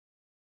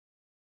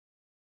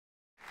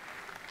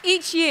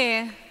Each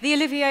year, the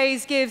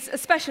Oliviers gives a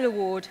special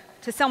award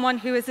to someone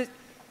who is a...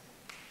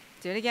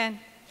 Do it again.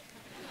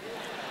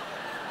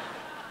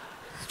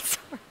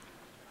 Sorry.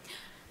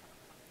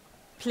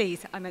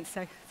 Please, I meant to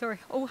say. Sorry.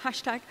 Oh,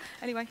 hashtag.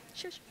 Anyway,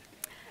 shush.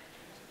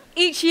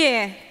 Each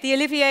year, the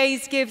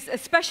Oliviers gives a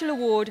special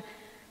award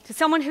to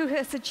someone who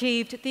has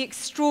achieved the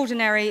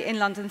extraordinary in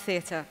London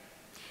theatre.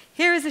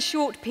 Here is a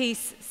short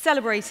piece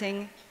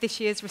celebrating this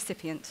year's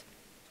recipient.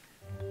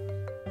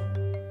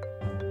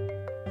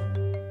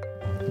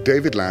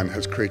 David Lan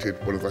has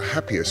created one of the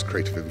happiest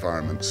creative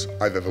environments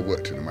I've ever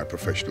worked in my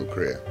professional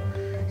career.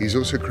 He's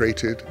also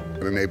created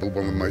and enabled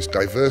one of the most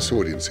diverse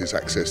audiences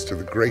access to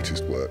the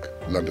greatest work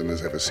London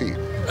has ever seen.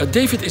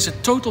 David is a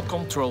total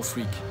control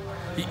freak.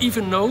 He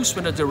even knows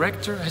when a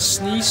director has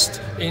sneezed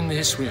in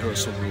his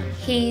rehearsal room.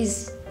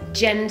 He's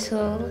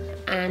gentle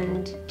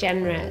and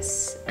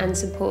generous and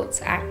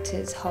supports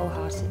actors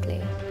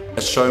wholeheartedly.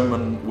 A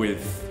showman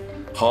with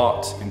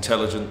heart,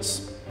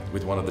 intelligence,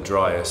 with one of the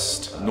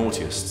driest,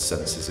 naughtiest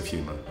senses of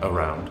humour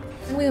around.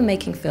 When we were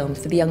making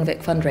films for the Young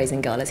Vic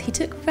fundraising galas, he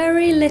took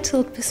very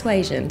little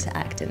persuasion to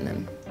act in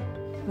them.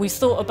 We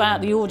thought about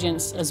the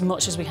audience as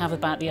much as we have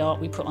about the art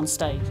we put on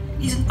stage.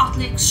 He's an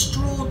utterly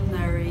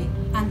extraordinary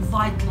and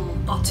vital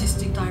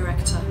artistic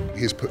director.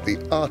 He has put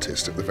the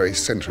artist at the very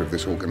centre of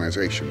this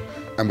organisation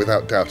and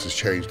without doubt has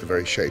changed the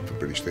very shape of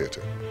British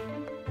theatre.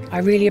 I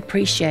really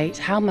appreciate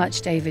how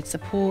much David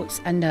supports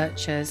and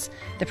nurtures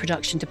the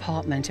production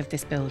department of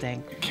this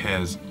building. He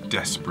cares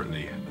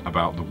desperately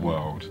about the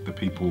world, the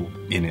people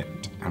in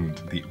it, and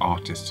the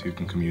artists who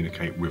can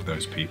communicate with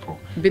those people.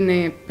 Being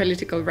a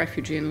political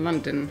refugee in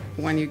London,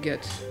 when you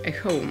get a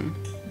home,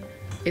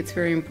 it's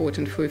very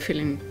important for a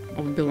feeling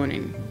of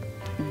belonging.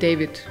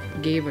 David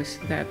gave us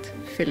that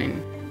feeling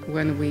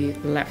when we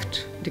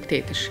left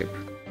dictatorship.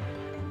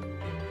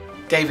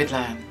 David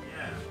Lan,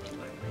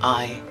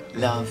 I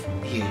love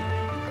you.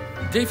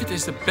 David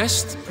is the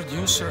best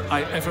producer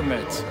I ever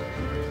met.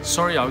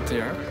 Sorry out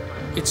there,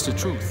 it's the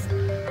truth.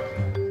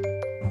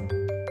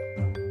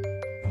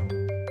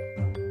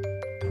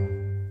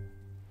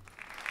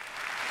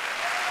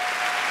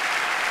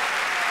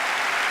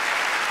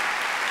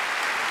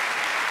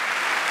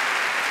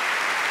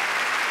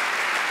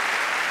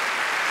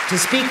 To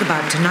speak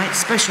about tonight's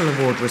special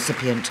award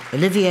recipient,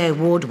 Olivier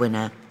Award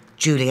winner,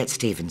 Juliet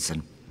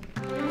Stevenson.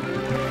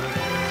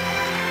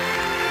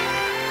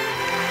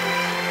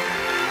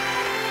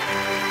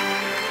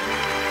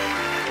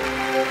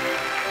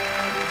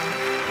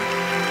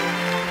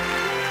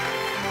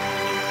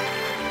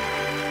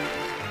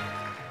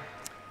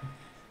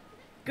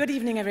 Good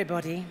evening,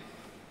 everybody.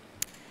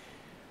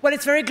 Well,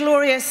 it's very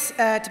glorious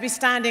to be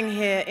standing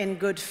here in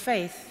good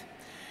faith,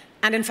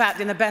 and in fact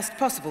in the best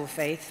possible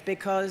faith,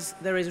 because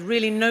there is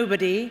really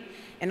nobody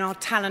in our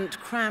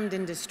talent-crammed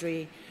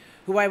industry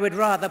who I would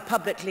rather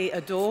publicly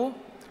adore,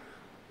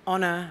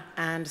 honor,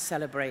 and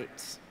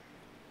celebrate.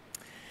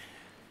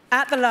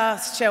 At the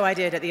last show I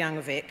did at the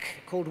Young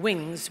Vic, called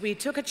Wings, we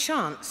took a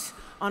chance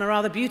on a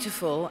rather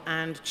beautiful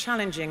and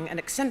challenging and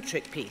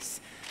eccentric piece.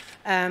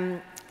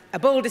 A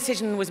bold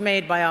decision was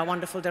made by our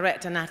wonderful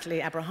director, Natalie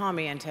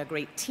Abrahami, and her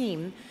great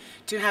team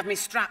to have me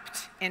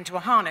strapped into a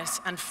harness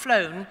and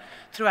flown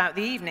throughout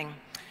the evening.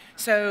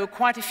 So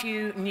quite a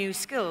few new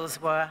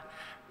skills were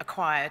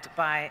acquired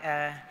by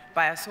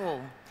us all.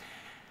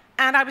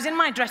 And I was in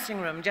my dressing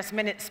room just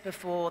minutes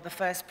before the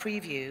first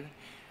preview,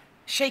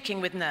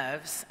 shaking with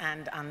nerves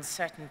and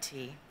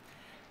uncertainty.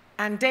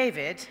 And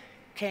David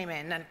came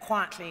in and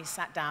quietly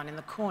sat down in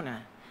the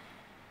corner.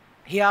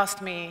 He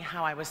asked me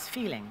how I was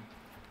feeling.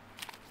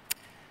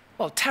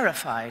 Well,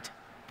 terrified,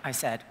 I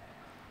said.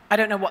 I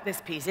don't know what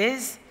this piece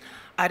is.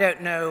 I don't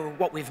know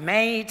what we've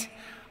made,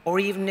 or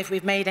even if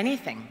we've made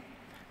anything.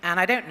 And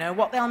I don't know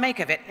what they'll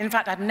make of it. In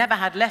fact, I've never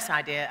had less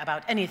idea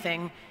about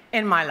anything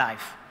in my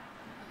life.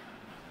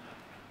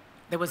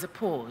 There was a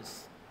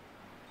pause.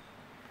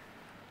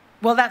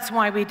 Well, that's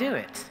why we do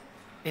it,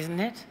 isn't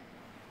it?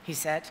 He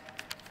said.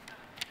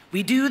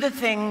 We do the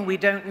thing we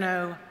don't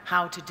know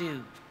how to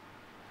do.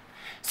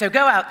 So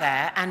go out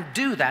there and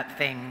do that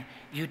thing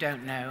you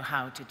don't know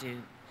how to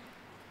do.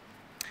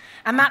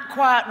 And that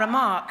quiet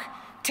remark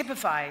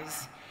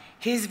typifies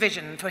his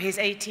vision for his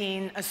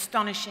 18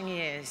 astonishing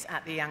years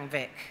at the Young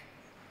Vic.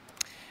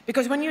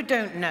 Because when you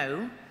don't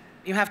know,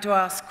 you have to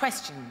ask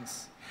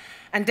questions.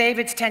 And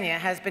David's tenure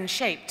has been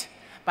shaped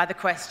by the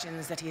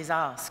questions that he has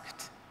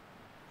asked.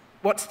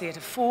 What's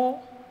theatre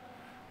for?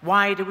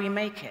 Why do we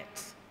make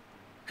it?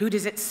 Who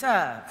does it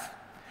serve?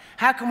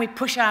 How can we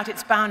push out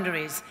its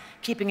boundaries,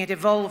 keeping it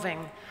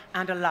evolving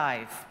and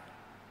alive?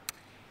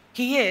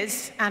 He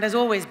is, and has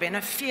always been,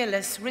 a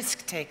fearless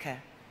risk-taker,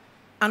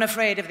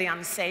 unafraid of the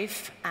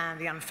unsafe and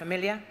the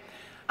unfamiliar,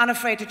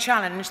 unafraid to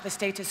challenge the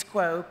status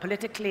quo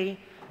politically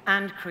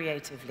and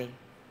creatively.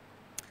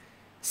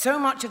 So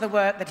much of the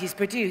work that he's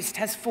produced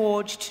has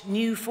forged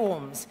new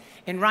forms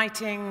in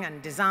writing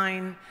and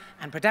design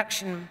and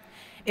production.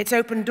 It's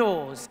opened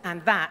doors,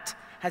 and that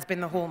has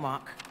been the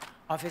hallmark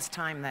of his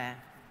time there.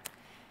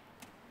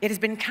 It has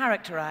been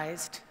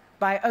characterized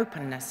by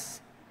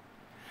openness,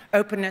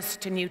 openness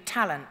to new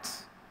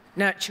talent,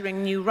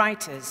 nurturing new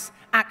writers,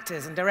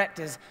 actors and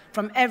directors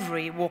from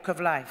every walk of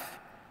life,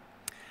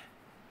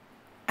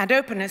 and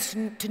openness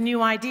to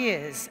new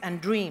ideas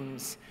and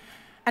dreams,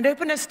 and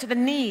openness to the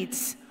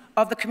needs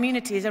of the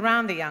communities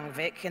around the Young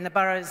Vic in the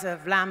boroughs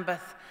of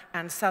Lambeth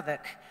and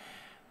Southwark,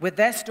 with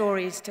their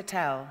stories to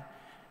tell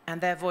and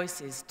their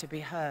voices to be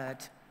heard.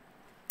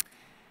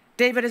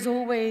 David has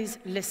always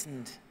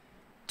listened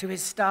to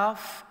his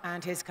staff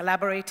and his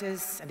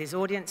collaborators and his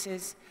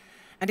audiences,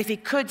 and if he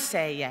could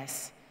say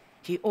yes,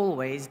 he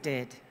always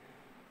did.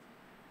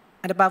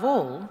 And above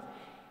all,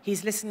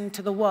 he's listened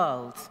to the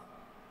world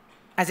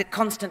as it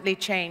constantly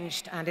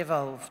changed and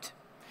evolved.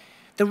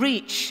 The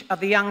reach of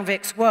the Young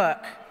Vic's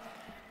work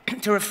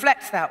to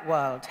reflect that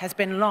world has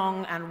been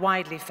long and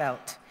widely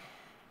felt.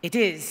 It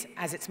is,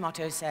 as its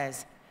motto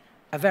says,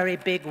 a very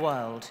big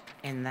world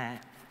in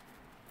there.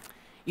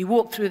 You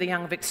walk through the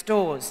Young Vic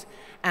stores,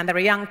 and there are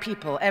young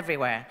people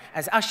everywhere,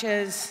 as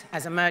ushers,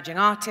 as emerging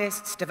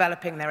artists,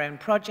 developing their own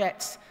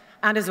projects,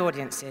 and as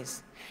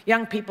audiences.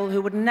 Young people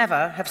who would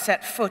never have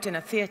set foot in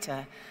a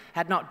theatre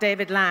had not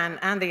David Lann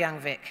and the Young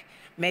Vic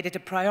made it a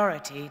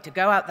priority to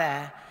go out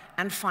there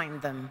and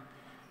find them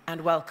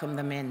and welcome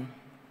them in.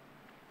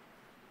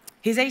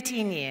 His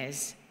 18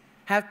 years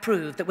have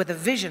proved that with a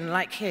vision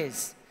like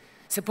his,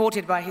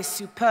 supported by his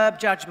superb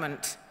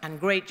judgment and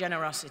great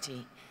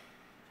generosity,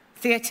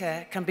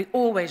 theatre can be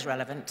always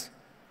relevant,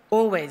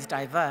 always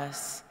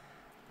diverse,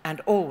 and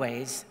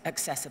always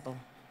accessible.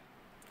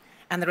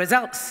 And the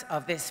results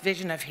of this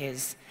vision of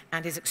his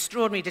and his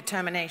extraordinary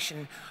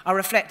determination are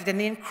reflected in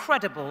the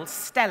incredible,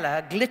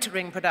 stellar,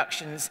 glittering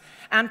productions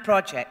and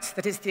projects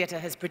that his theatre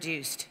has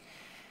produced.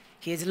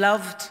 He is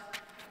loved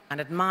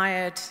and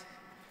admired,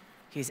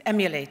 he is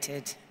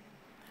emulated,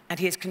 and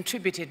he has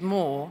contributed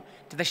more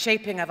to the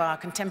shaping of our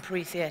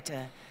contemporary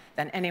theatre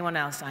than anyone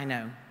else I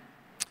know.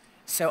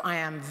 So I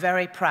am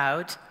very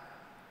proud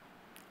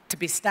to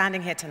be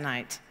standing here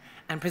tonight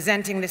and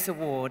presenting this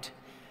award,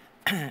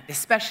 this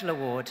special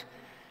award,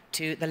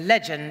 to the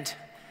legend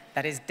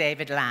that is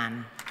David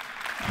Lann.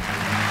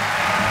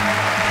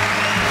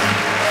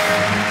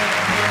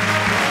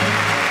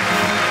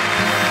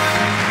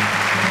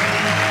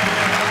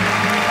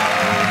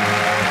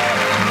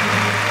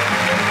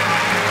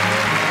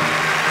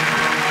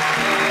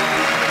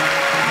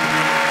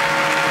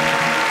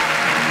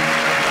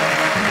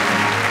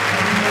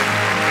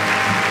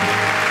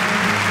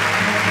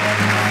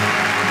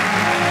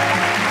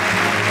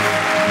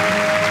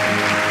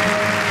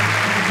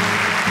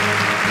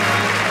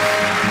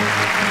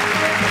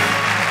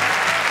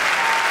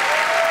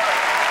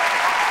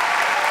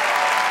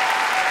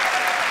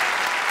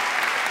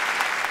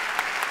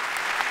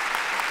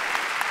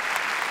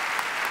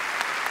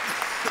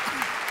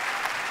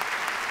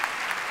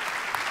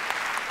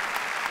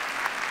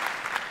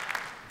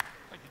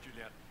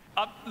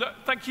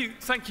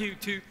 Thank you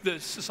to the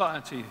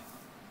Society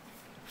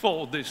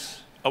for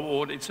this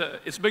award. It's a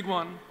big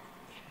one,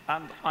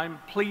 and I'm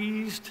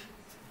pleased,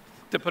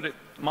 to put it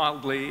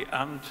mildly,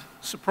 and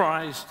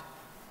surprised,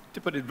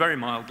 to put it very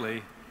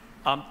mildly,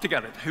 to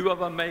get it.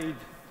 Whoever made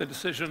the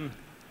decision,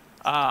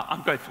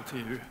 I'm grateful to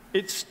you.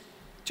 It's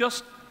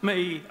just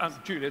me and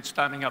Juliet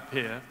standing up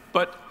here,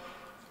 but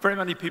very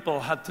many people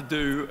had to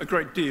do a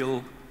great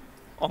deal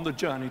on the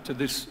journey to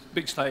this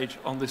big stage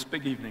on this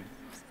big evening.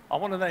 I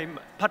want to name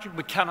Patrick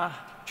McKenna,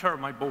 chair of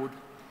my board,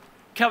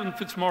 Kevin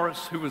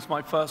Fitzmaurice, who was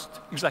my first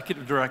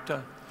executive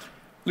director,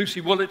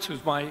 Lucy Woolitz, who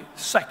was my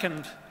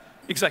second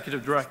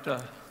executive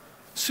director,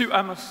 Sue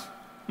Amos,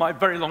 my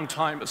very long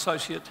time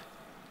associate,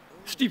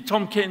 Steve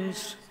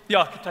Tompkins, the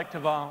architect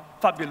of our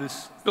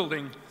fabulous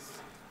building,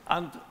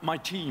 and my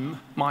team,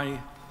 my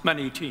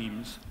many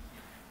teams.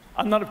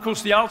 And then, of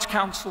course, the Arts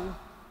Council,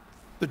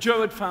 the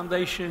Joad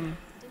Foundation,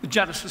 the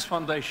Genesis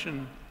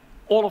Foundation,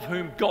 all of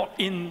whom got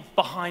in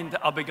behind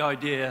our big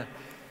idea,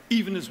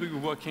 even as we were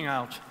working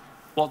out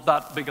what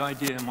that big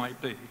idea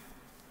might be.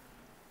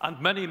 And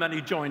many,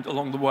 many joined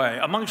along the way.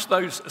 Amongst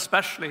those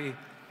especially,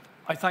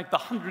 I thank the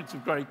hundreds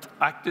of great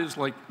actors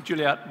like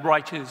Juliet,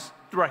 writers,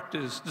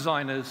 directors,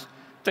 designers,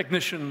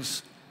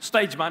 technicians,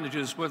 stage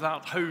managers,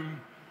 without whom,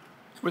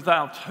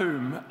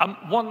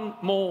 one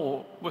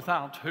more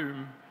without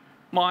whom,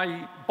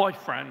 my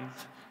boyfriend,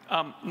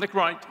 Nick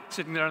Wright,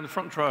 sitting there in the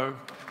front row,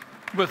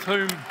 with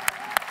whom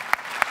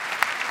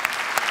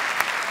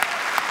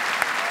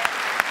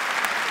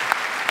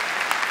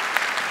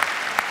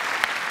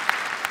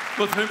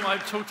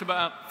I've talked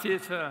about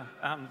theatre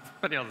and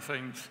many other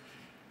things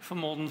for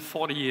more than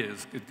 40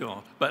 years, good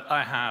God, but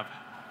I have.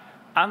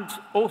 And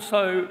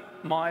also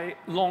my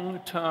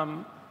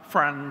long-term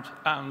friend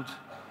and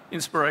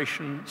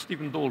inspiration,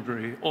 Stephen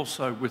Daldry,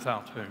 also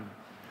without whom.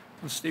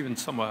 And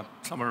Stephen's somewhere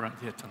around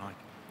here tonight.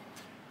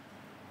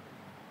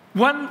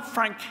 When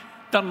Frank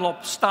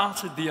Dunlop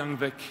started the Young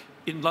Vic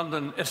in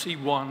London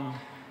SE1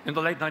 in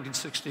the late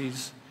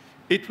 1960s,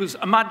 it was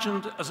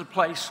imagined as a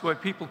place where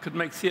people could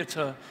make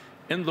theatre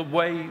in the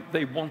way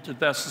they wanted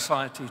their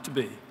society to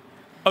be: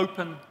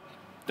 open,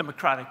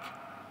 democratic,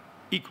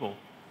 equal.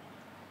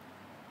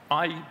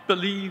 I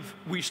believe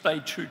we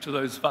stayed true to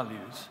those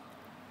values.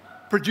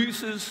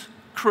 Producers,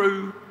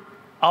 crew,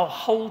 our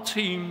whole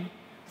team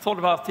thought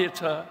of our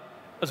theatre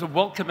as a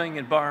welcoming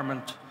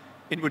environment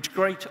in which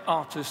great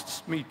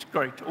artists meet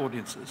great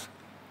audiences.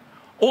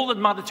 All that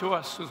mattered to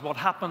us was what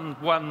happened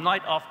when,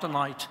 night after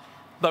night,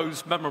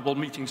 those memorable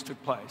meetings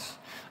took place.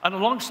 And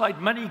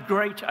alongside many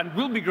great and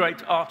will be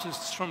great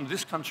artists from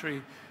this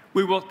country,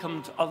 we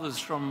welcomed others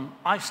from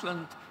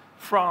Iceland,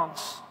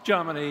 France,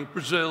 Germany,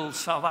 Brazil,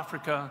 South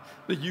Africa,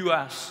 the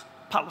US,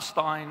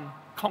 Palestine,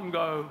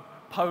 Congo,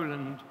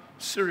 Poland,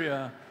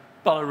 Syria,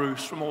 Belarus,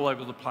 from all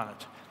over the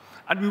planet.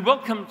 And we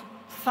welcomed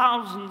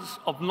thousands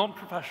of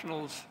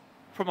non-professionals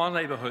from our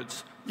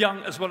neighborhoods,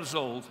 young as well as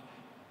old,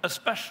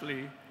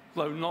 especially,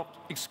 though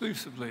not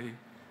exclusively,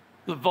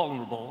 the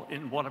vulnerable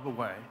in whatever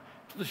way.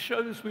 To the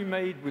shows we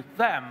made with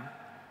them,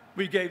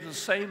 we gave the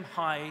same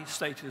high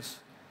status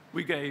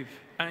we gave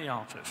any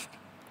artist.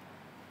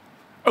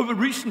 Over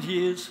recent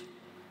years,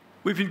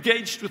 we've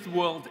engaged with the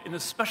world in a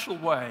special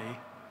way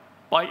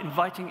by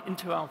inviting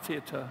into our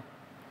theatre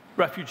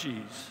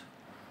refugees.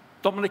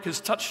 Dominic has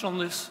touched on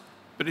this,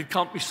 but it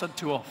can't be said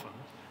too often.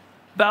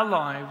 Their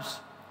lives,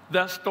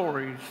 their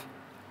stories,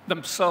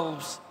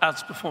 themselves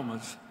as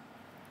performers.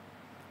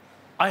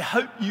 I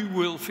hope you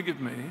will forgive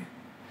me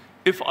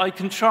if I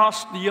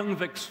contrast the Young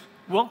Vic's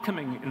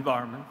welcoming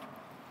environment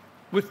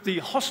with the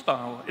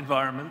hostile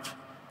environment,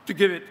 to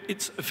give it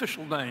its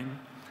official name,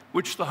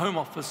 which the Home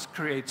Office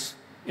creates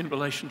in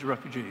relation to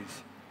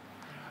refugees.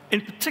 In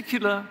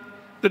particular,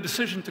 the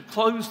decision to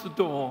close the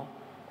door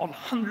on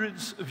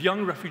hundreds of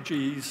young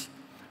refugees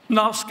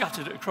now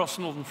scattered across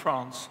northern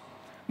France,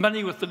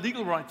 many with the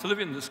legal right to live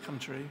in this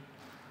country,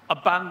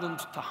 abandoned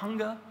to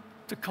hunger,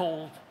 to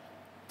cold,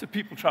 to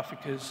people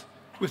traffickers,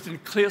 within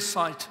clear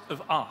sight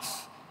of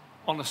us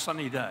on a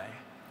sunny day.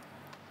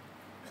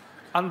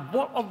 And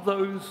what of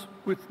those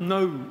with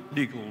no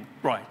legal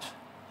right?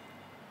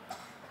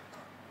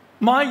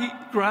 My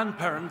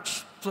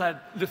grandparents fled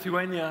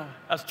Lithuania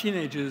as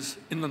teenagers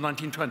in the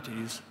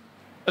 1920s,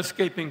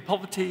 escaping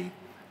poverty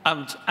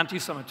and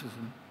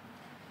anti-Semitism.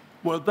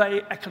 Were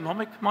they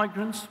economic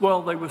migrants?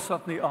 Well, they were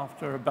certainly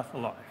after a better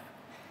life.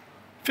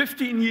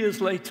 15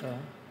 years later,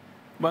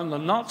 when the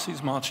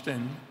Nazis marched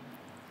in,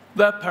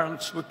 their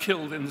parents were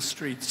killed in the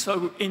streets.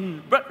 So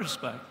in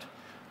retrospect,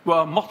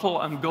 were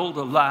Mottel and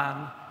Golda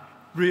Lan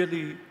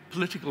really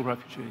political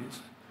refugees?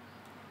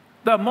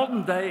 Their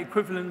modern-day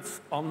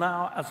equivalents are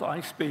now, as I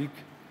speak,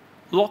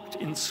 locked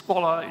in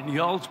squalor in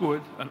Jarl's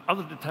Wood and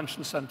other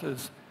detention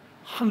centers.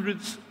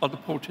 Hundreds are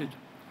deported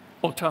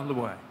or turned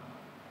away.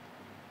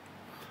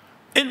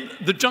 In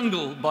The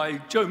Jungle by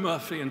Joe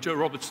Murphy and Joe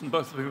Robertson,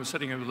 both of whom are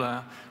sitting over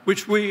there,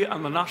 which we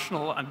and the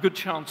National and Good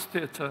Chance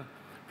Theatre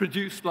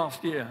produced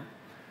last year,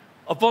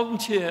 a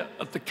volunteer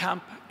at the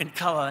camp in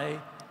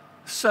Calais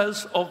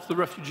says of the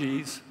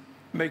refugees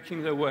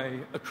making their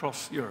way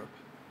across Europe,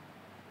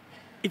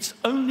 it's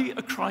only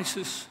a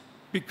crisis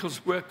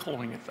because we're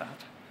calling it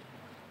that.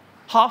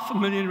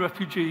 500,000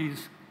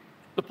 refugees.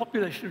 The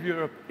population of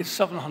Europe is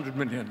 700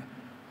 million.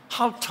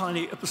 How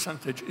tiny a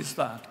percentage is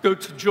that? Go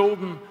to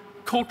Jordan,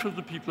 a quarter of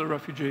the people are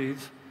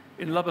refugees.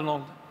 In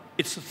Lebanon,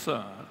 it's a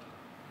third.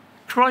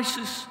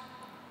 Crisis,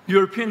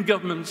 European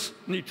governments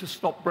need to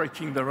stop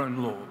breaking their own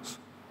laws.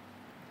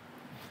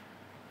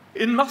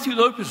 In Matthew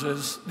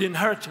Lopez's The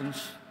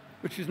Inheritance,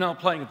 which is now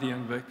playing at the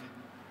Young Vic,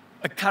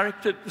 a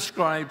character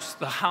describes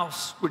the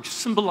house which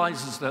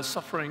symbolizes their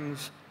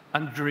sufferings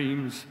and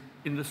dreams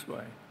in this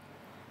way: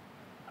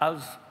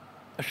 as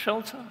a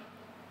shelter,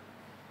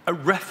 a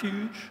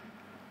refuge,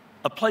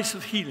 a place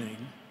of healing,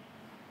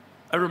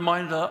 a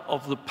reminder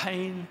of the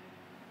pain,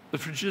 the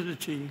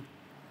fragility,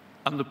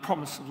 and the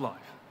promise of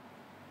life.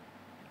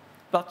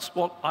 That's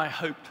what I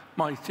hoped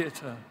my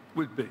theatre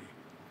would be.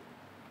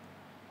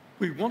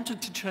 We wanted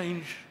to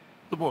change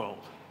the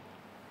world.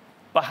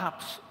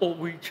 Perhaps all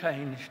we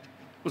changed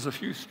was a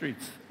few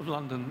streets of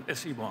London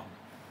SE1.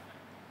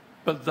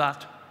 But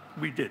that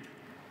we did.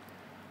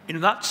 In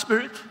that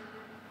spirit,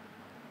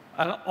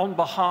 and on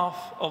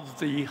behalf of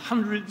the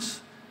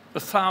hundreds, the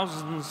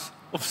thousands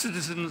of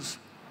citizens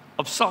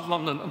of South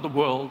London and the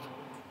world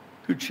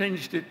who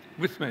changed it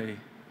with me,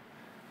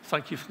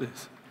 thank you for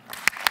this.